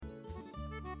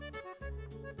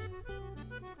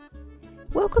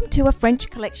Welcome to a French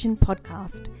Collection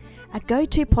podcast, a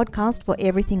go-to podcast for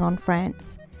everything on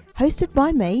France, hosted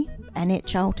by me, Annette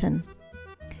Charlton.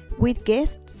 With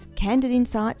guests, candid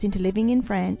insights into living in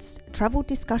France, travel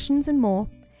discussions and more,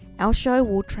 our show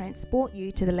will transport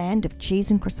you to the land of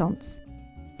cheese and croissants.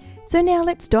 So now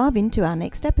let's dive into our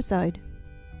next episode.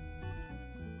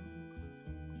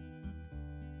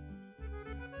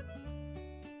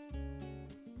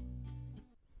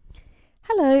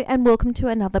 Hello and welcome to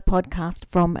another podcast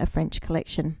from A French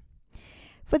Collection.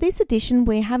 For this edition,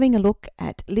 we're having a look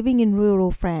at living in rural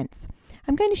France.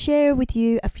 I'm going to share with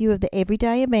you a few of the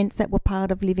everyday events that were part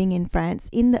of living in France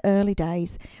in the early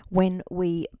days when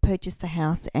we purchased the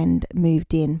house and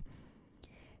moved in.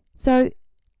 So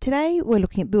today we're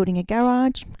looking at building a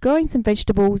garage, growing some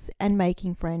vegetables and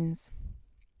making friends.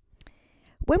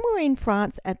 When we were in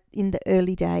France in the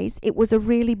early days, it was a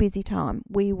really busy time.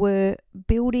 We were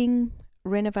building,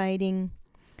 renovating,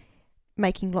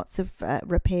 making lots of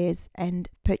repairs and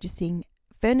purchasing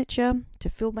furniture to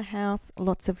fill the house,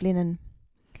 lots of linen.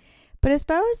 But as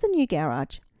far as the new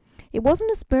garage, it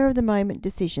wasn't a spur of the moment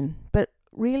decision, but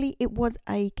really it was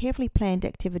a carefully planned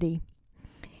activity.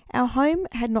 Our home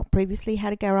had not previously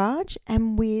had a garage,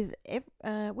 and with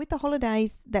the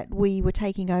holidays that we were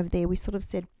taking over there, we sort of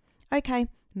said, okay,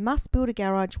 must build a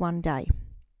garage one day.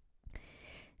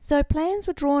 So plans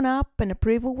were drawn up and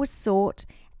approval was sought,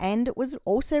 and it was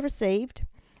also received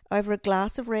over a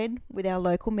glass of red with our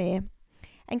local mayor,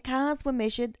 and cars were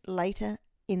measured later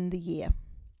in the year.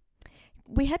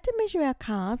 We had to measure our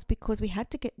cars because we had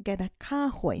to get a car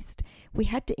hoist. We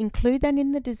had to include that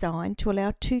in the design to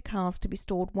allow two cars to be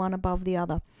stored one above the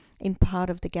other in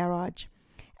part of the garage.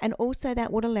 And also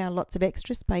that would allow lots of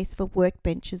extra space for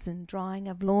workbenches and drying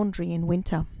of laundry in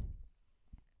winter.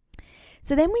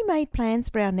 So then we made plans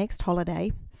for our next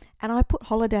holiday, and I put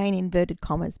holiday in inverted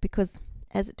commas because,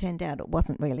 as it turned out, it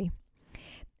wasn't really.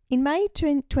 In May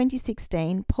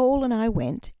 2016, Paul and I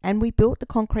went and we built the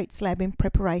concrete slab in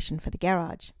preparation for the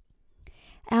garage.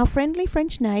 Our friendly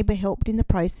French neighbour helped in the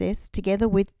process, together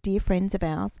with dear friends of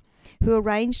ours, who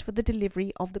arranged for the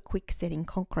delivery of the quick-setting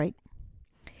concrete.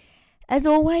 As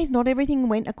always, not everything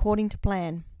went according to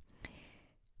plan.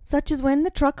 Such as when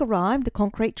the truck arrived, the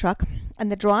concrete truck,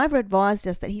 and the driver advised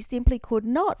us that he simply could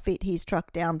not fit his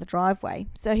truck down the driveway,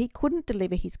 so he couldn't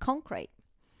deliver his concrete.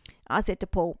 I said to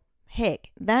Paul,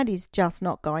 heck, that is just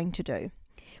not going to do.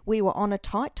 We were on a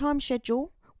tight time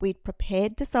schedule, we'd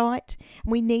prepared the site,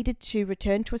 and we needed to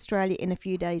return to Australia in a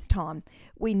few days' time.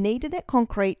 We needed that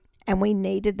concrete, and we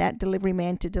needed that delivery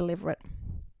man to deliver it.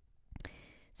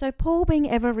 So Paul,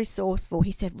 being ever resourceful,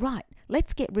 he said, right,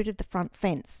 let's get rid of the front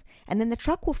fence and then the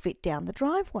truck will fit down the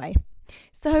driveway.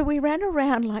 So we ran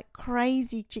around like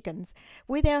crazy chickens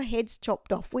with our heads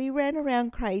chopped off. We ran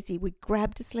around crazy. We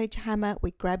grabbed a sledgehammer,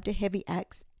 we grabbed a heavy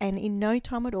axe, and in no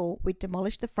time at all, we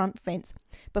demolished the front fence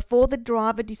before the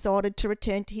driver decided to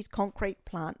return to his concrete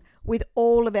plant with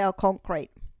all of our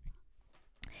concrete.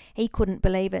 He couldn't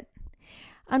believe it.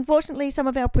 Unfortunately, some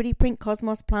of our pretty pink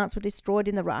cosmos plants were destroyed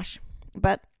in the rush.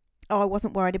 But I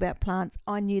wasn't worried about plants.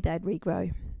 I knew they'd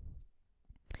regrow.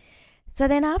 So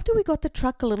then after we got the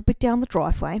truck a little bit down the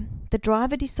driveway, the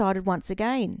driver decided once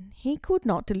again he could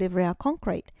not deliver our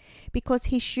concrete because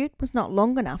his chute was not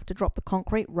long enough to drop the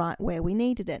concrete right where we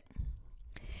needed it.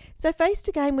 So faced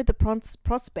again with the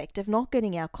prospect of not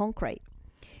getting our concrete,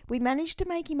 we managed to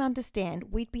make him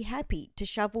understand we'd be happy to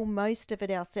shovel most of it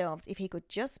ourselves if he could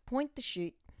just point the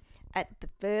chute at the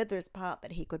furthest part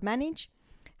that he could manage,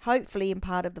 hopefully in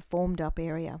part of the formed up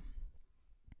area.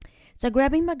 So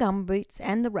grabbing my gumboots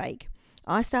and the rake,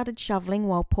 I started shoveling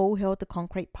while Paul held the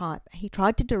concrete pipe. He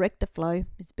tried to direct the flow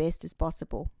as best as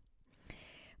possible.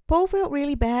 Paul felt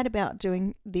really bad about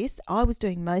doing this. I was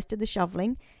doing most of the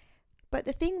shoveling, but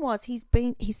the thing was he's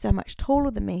so much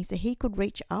taller than me, so he could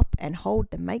reach up and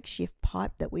hold the makeshift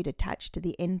pipe that we'd attached to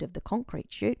the end of the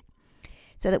concrete chute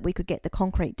so that we could get the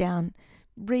concrete down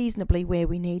reasonably where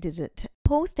we needed it.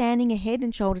 Paul standing a head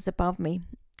and shoulders above me,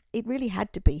 it really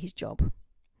had to be his job.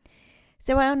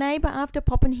 So our neighbour, after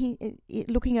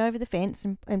looking over the fence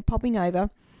and popping over,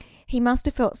 he must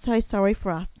have felt so sorry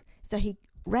for us. So he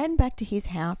ran back to his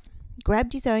house,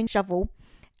 grabbed his own shovel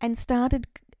and started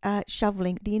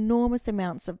shoveling the enormous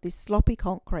amounts of this sloppy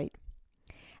concrete.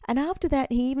 And after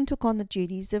that, he even took on the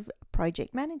duties of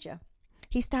project manager.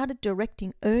 He started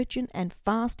directing urgent and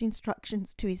fast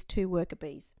instructions to his two worker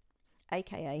bees,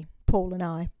 aka Paul and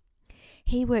I.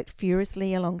 He worked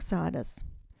furiously alongside us.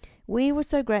 We were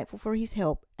so grateful for his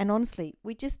help, and honestly,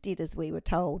 we just did as we were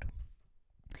told.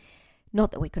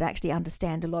 Not that we could actually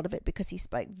understand a lot of it because he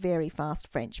spoke very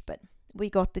fast French, but we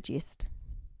got the gist.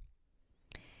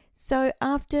 So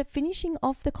after finishing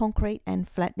off the concrete and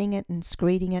flattening it and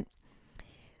screeding it,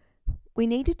 we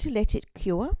needed to let it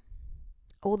cure,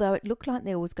 although it looked like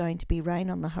there was going to be rain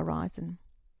on the horizon.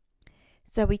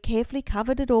 So we carefully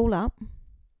covered it all up,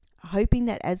 hoping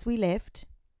that as we left,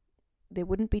 there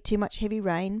wouldn't be too much heavy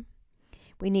rain.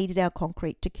 We needed our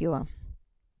concrete to cure.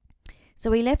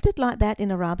 So we left it like that in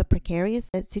a rather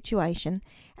precarious situation,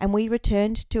 and we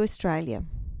returned to Australia.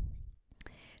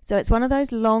 So it's one of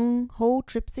those long haul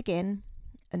trips again,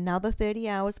 another 30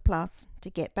 hours plus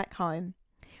to get back home,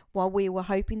 while we were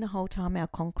hoping the whole time our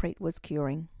concrete was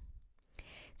curing.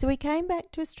 So we came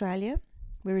back to Australia,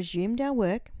 we resumed our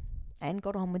work, and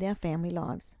got on with our family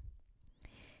lives.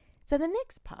 So the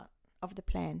next part of the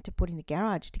plan to putting the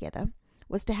garage together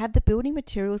was to have the building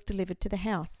materials delivered to the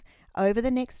house over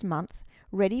the next month,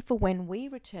 ready for when we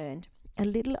returned a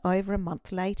little over a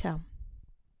month later.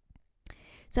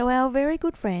 So our very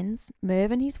good friends, Merv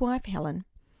and his wife Helen,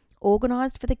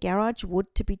 organised for the garage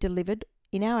wood to be delivered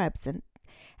in our absence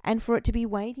and for it to be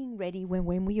waiting ready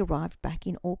when we arrived back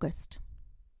in August.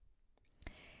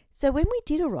 So when we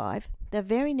did arrive, the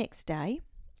very next day,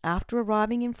 after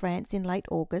arriving in France in late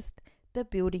August, the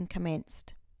building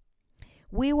commenced.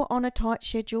 We were on a tight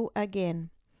schedule again.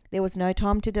 There was no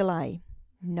time to delay,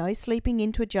 no sleeping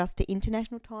in to adjust to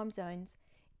international time zones.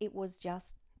 It was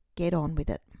just get on with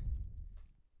it.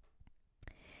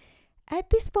 At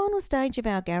this final stage of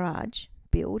our garage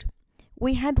build,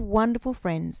 we had wonderful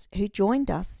friends who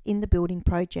joined us in the building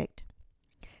project.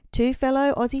 2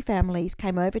 fellow Aussie families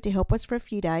came over to help us for a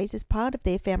few days as part of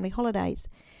their family holidays.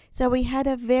 So we had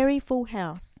a very full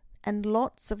house and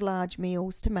lots of large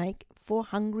meals to make for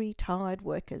hungry, tired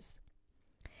workers.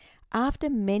 After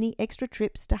many extra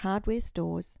trips to hardware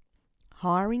stores,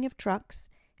 hiring of trucks,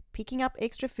 picking up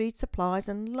extra food supplies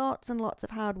and lots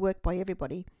of hard work by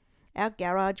everybody, our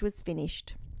garage was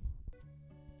finished.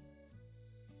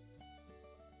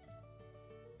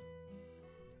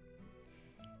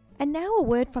 And now a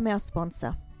word from our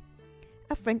sponsor,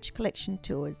 A French Collection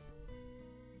Tours.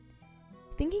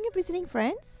 Thinking of visiting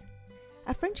France?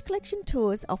 A French Collection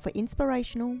Tours offer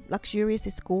inspirational, luxurious,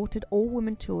 escorted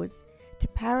all-women tours to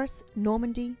Paris,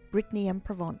 Normandy, Brittany and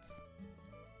Provence.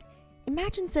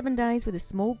 Imagine 7 days with a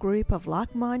small group of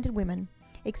like-minded women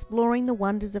exploring the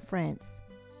wonders of France.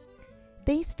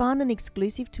 These fun and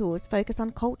exclusive tours focus on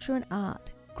culture and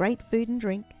art, great food and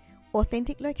drink,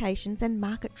 authentic locations and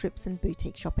market trips and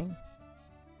boutique shopping.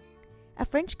 A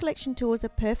French Collection Tours are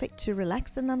perfect to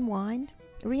relax and unwind,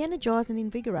 re-energise and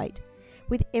invigorate,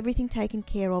 with everything taken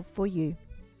care of for you.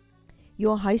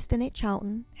 Your host, Annette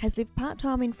Charlton, has lived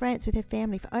part-time in France with her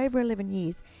family for over 11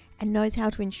 years and knows how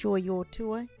to ensure your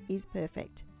tour is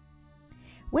perfect.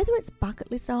 Whether it's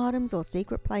bucket list items or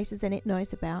secret places Annette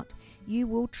knows about, you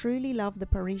will truly love the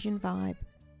Parisian vibe.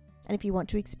 And if you want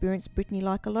to experience Brittany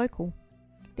like a local,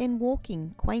 then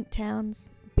walking quaint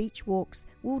towns, beach walks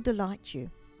will delight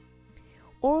you.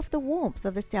 Or if the warmth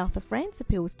of the south of France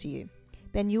appeals to you,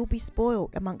 then you'll be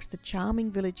spoilt amongst the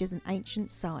charming villages and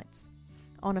ancient sites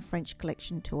on a French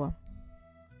Collection tour.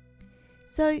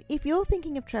 So if you're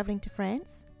thinking of travelling to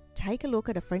France, take a look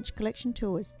at A French Collection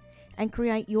Tours and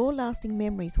create your lasting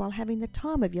memories while having the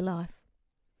time of your life.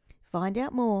 Find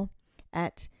out more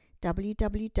at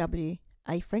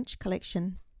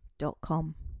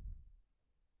www.afrenchcollection.com.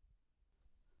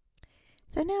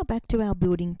 So now back to our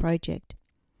building project.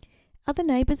 Other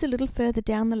neighbours a little further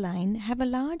down the lane have a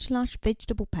large lush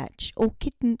vegetable patch or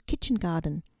kitchen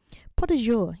garden,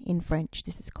 potager in French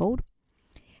this is called.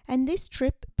 And this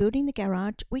trip, building the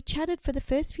garage, we chatted for the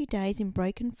first few days in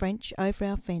broken French over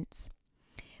our fence.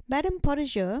 Madame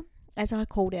Potager, as I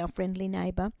called our friendly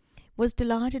neighbour, was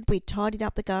delighted we'd tidied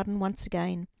up the garden once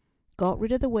again, got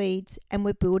rid of the weeds and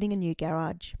were building a new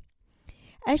garage.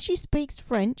 As she speaks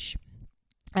French,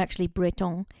 actually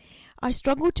Breton, I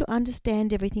struggled to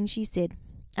understand everything she said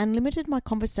and limited my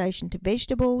conversation to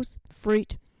vegetables,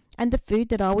 fruit, and the food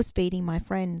that I was feeding my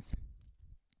friends.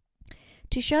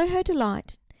 To show her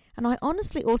delight, and I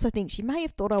honestly also think she may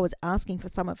have thought I was asking for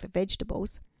some of her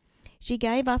vegetables, she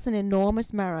gave us an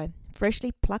enormous marrow,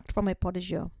 freshly plucked from her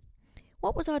potager.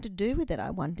 What was I to do with it,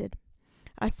 I wondered.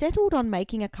 I settled on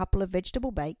making a couple of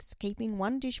vegetable bakes, keeping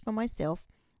one dish for myself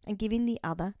and giving the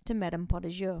other to Madame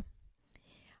Potager.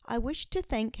 I wished to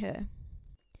thank her.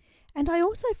 And I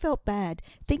also felt bad,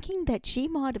 thinking that she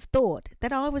might have thought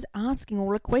that I was asking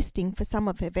or requesting for some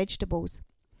of her vegetables.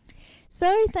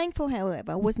 So thankful,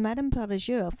 however, was Madame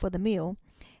Potager for the meal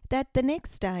that the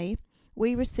next day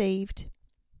we received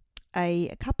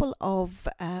a couple of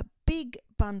big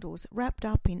bundles wrapped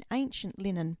up in ancient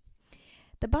linen.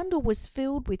 The bundle was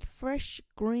filled with fresh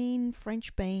green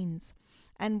French beans,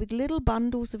 and with little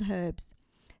bundles of herbs.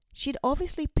 She'd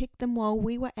obviously picked them while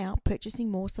we were out purchasing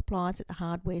more supplies at the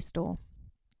hardware store.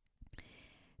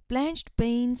 Blanched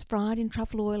beans fried in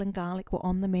truffle oil and garlic were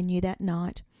on the menu that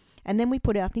night, and then we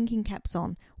put our thinking caps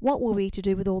on. What were we to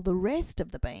do with all the rest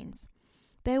of the beans?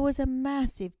 There was a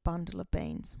massive bundle of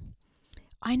beans.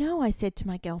 I know, I said to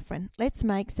my girlfriend, let's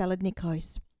make salad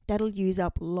Nikos. That'll use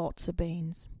up lots of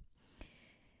beans.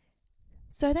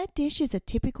 So that dish is a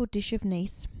typical dish of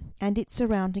Nice and its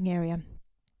surrounding area.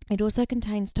 It also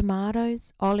contains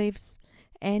tomatoes, olives,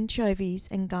 anchovies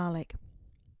and garlic.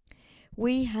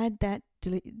 We had that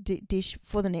dish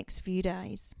for the next few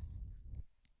days.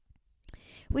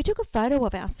 We took a photo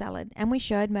of our salad and we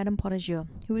showed Madame Potager,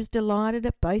 who was delighted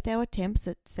at both our attempts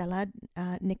at salad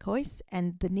Nikos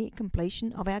and the near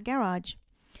completion of our garage.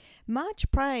 Much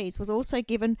praise was also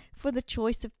given for the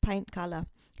choice of paint colour.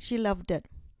 She loved it.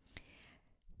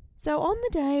 So on the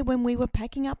day when we were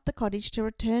packing up the cottage to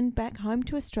return back home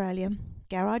to Australia,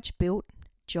 garage built,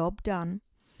 job done,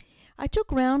 I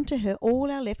took round to her all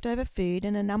our leftover food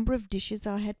and a number of dishes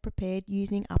I had prepared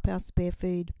using up our spare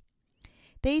food.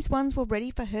 These ones were ready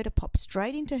for her to pop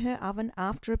straight into her oven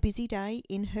after a busy day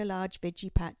in her large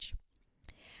veggie patch.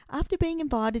 After being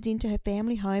invited into her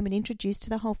family home and introduced to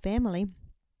the whole family,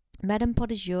 Madame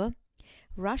Potager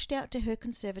rushed out to her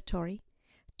conservatory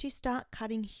to start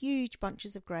cutting huge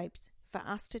bunches of grapes for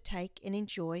us to take and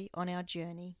enjoy on our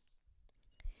journey.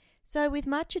 So with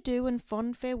much ado and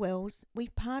fond farewells, we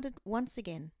parted once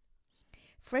again.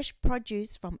 Fresh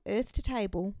produce from earth to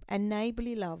table and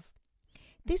neighbourly love.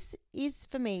 This is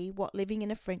for me what living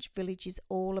in a French village is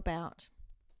all about.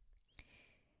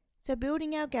 So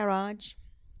building our garage,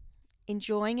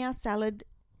 enjoying our salad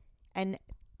and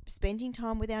spending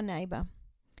time with our neighbour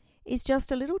is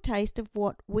just a little taste of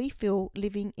what we feel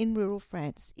living in rural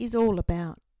France is all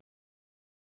about.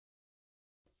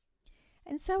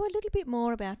 And so a little bit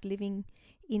more about living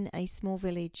in a small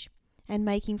village and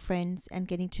making friends and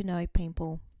getting to know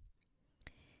people.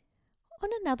 On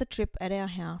another trip at our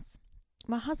house,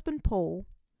 my husband Paul,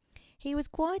 he was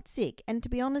quite sick, and to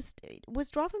be honest, it was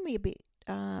driving me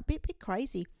a bit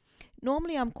crazy.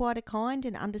 Normally I'm quite a kind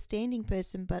and understanding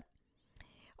person, but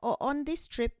on this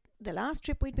trip, the last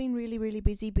trip, we'd been really, really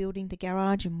busy building the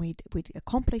garage and we'd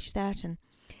accomplished that. And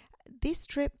this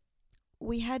trip,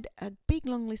 we had a big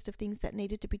long list of things that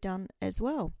needed to be done as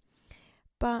well.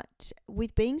 But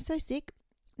with being so sick,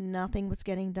 nothing was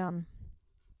getting done.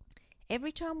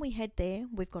 Every time we head there,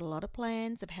 we've got a lot of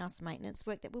plans of house maintenance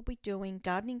work that we'll be doing,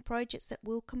 gardening projects that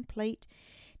we'll complete,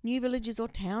 new villages or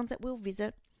towns that we'll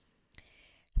visit,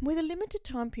 with a limited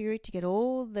time period to get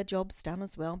all the jobs done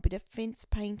as well. Bit of fence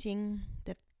painting,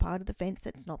 the part of the fence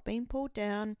that's not been pulled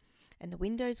down, and the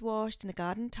windows washed and the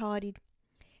garden tidied.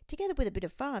 Together with a bit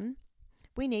of fun,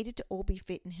 we needed to all be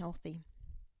fit and healthy.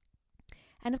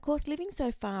 And of course, living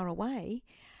so far away,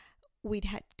 we'd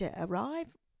had to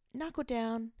arrive, knuckle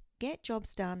down, get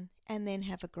jobs done, and then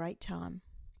have a great time.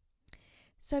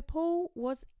 So Paul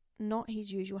was not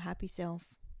his usual happy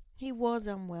self. He was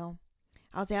unwell.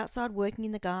 I was outside working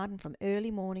in the garden from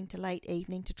early morning to late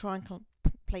evening to try and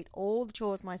complete all the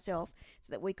chores myself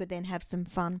so that we could then have some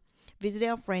fun, visit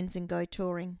our friends and go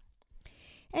touring.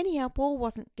 Anyhow, Paul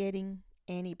wasn't getting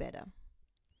any better.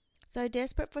 So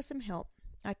desperate for some help,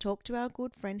 I talked to our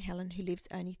good friend Helen, who lives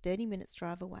only 30 minutes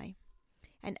drive away,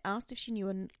 and asked if she knew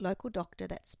a local doctor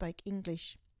that spoke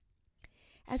English.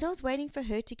 As I was waiting for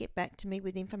her to get back to me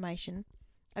with information,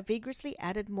 I vigorously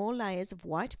added more layers of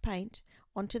white paint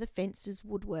onto the fence's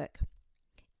woodwork.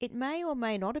 It may or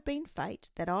may not have been fate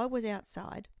that I was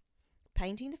outside,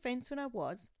 painting the fence when I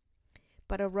was,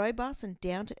 but a robust and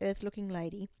down-to-earth looking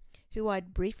lady, who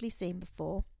I'd briefly seen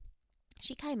before,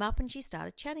 she came up and she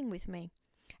started chatting with me,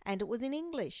 and it was in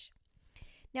English.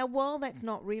 Now, while that's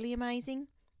not really amazing,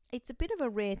 it's a bit of a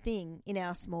rare thing in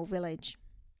our small village.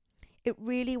 It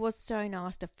really was so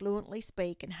nice to fluently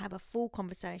speak and have a full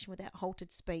conversation without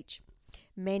halted speech,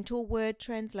 mental word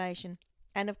translation,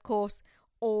 and of course,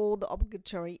 all the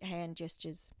obligatory hand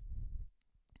gestures.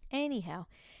 Anyhow,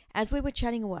 as we were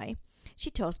chatting away, she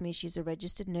tells me she's a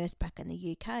registered nurse back in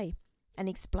the UK and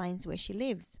explains where she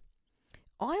lives.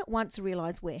 I at once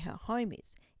realise where her home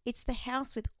is. It's the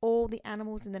house with all the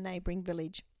animals in the neighbouring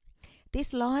village.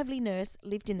 This lively nurse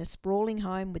lived in the sprawling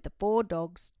home with the 4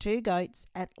 dogs, 2 goats,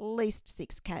 at least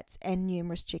 6 cats and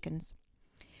numerous chickens.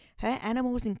 Her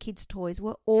animals and kids' toys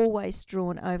were always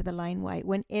strewn over the laneway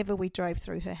whenever we drove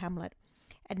through her hamlet,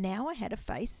 and now I had a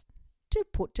face to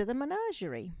put to the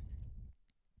menagerie.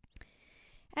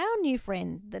 Our new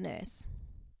friend, the nurse.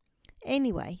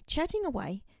 Anyway, chatting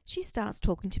away, she starts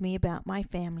talking to me about my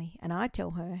family, and I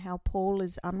tell her how Paul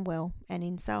is unwell and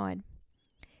inside.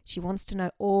 She wants to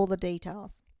know all the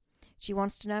details. She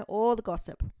wants to know all the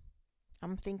gossip.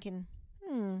 I'm thinking,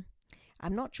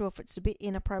 I'm not sure if it's a bit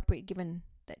inappropriate given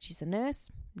that she's a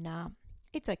nurse. Nah,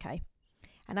 it's okay.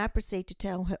 And I proceed to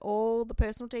tell her all the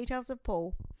personal details of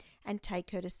Paul and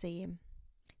take her to see him.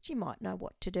 She might know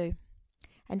what to do.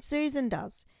 And Susan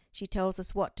does. She tells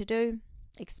us what to do,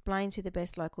 explains who the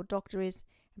best local doctor is,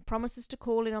 and promises to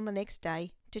call in on the next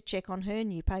day to check on her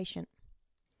new patient.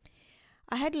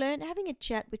 I had learnt having a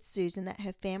chat with Susan that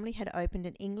her family had opened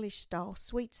an English-style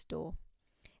sweet store,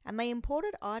 and they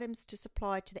imported items to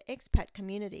supply to the expat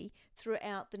community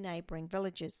throughout the neighbouring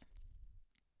villages.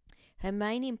 Her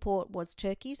main import was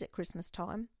turkeys at Christmas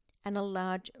time and a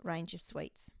large range of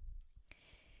sweets.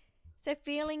 So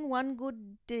feeling one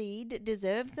good deed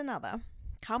deserves another,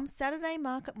 come Saturday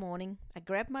market morning, I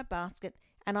grab my basket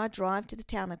and I drive to the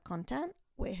town of Contant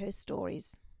where her store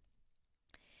is.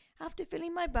 After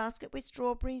filling my basket with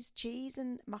strawberries, cheese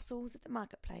and mussels at the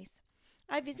marketplace,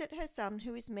 I visit her son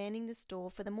who is manning the store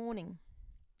for the morning.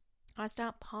 I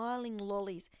start piling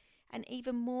lollies and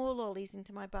even more lollies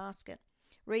into my basket,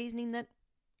 reasoning that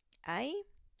A,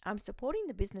 I'm supporting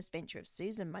the business venture of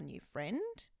Susan, my new friend.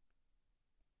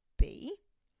 B,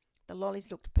 the lollies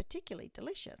looked particularly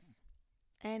delicious.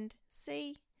 And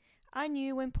C, I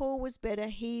knew when Paul was better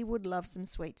he would love some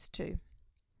sweets too.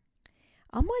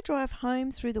 On my drive home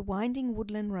through the winding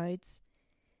woodland roads,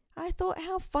 I thought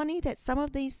how funny that some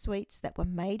of these sweets that were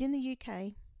made in the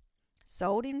UK,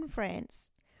 sold in France,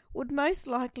 would most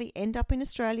likely end up in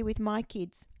Australia with my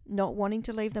kids, not wanting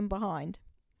to leave them behind.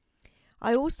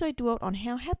 I also dwelt on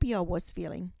how happy I was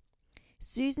feeling.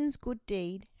 Susan's good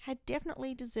deed had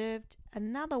definitely deserved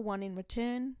another one in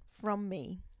return from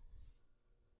me.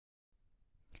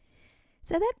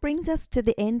 So that brings us to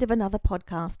the end of another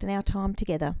podcast and our time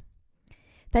together.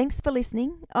 Thanks for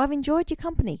listening. I've enjoyed your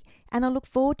company and I look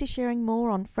forward to sharing more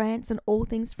on France and all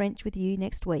things French with you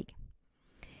next week.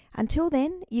 Until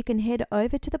then, you can head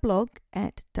over to the blog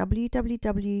at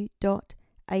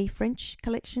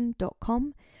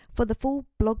www.afrenchcollection.com for the full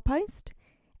blog post.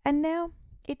 And now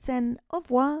it's an au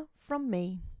revoir from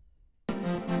me.